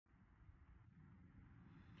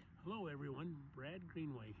Hello everyone, Brad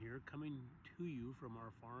Greenway here, coming to you from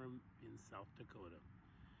our farm in South Dakota.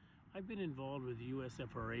 I've been involved with the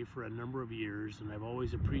USFRA for a number of years, and I've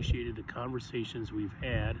always appreciated the conversations we've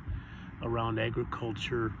had around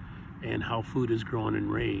agriculture and how food is grown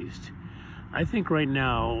and raised. I think right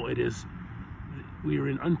now we are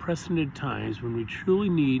in unprecedented times when we truly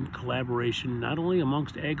need collaboration, not only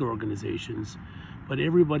amongst ag organizations, but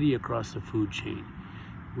everybody across the food chain.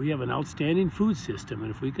 We have an outstanding food system, and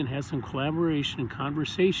if we can have some collaboration and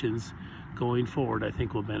conversations going forward, I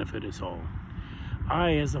think will benefit us all.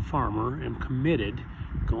 I, as a farmer, am committed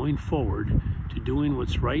going forward to doing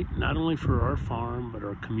what's right, not only for our farm, but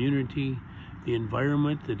our community, the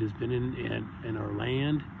environment that has been in our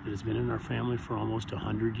land, that has been in our family for almost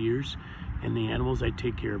 100 years, and the animals I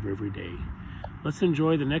take care of every day. Let's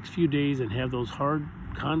enjoy the next few days and have those hard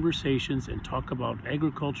conversations and talk about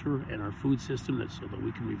agriculture and our food system so that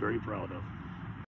we can be very proud of.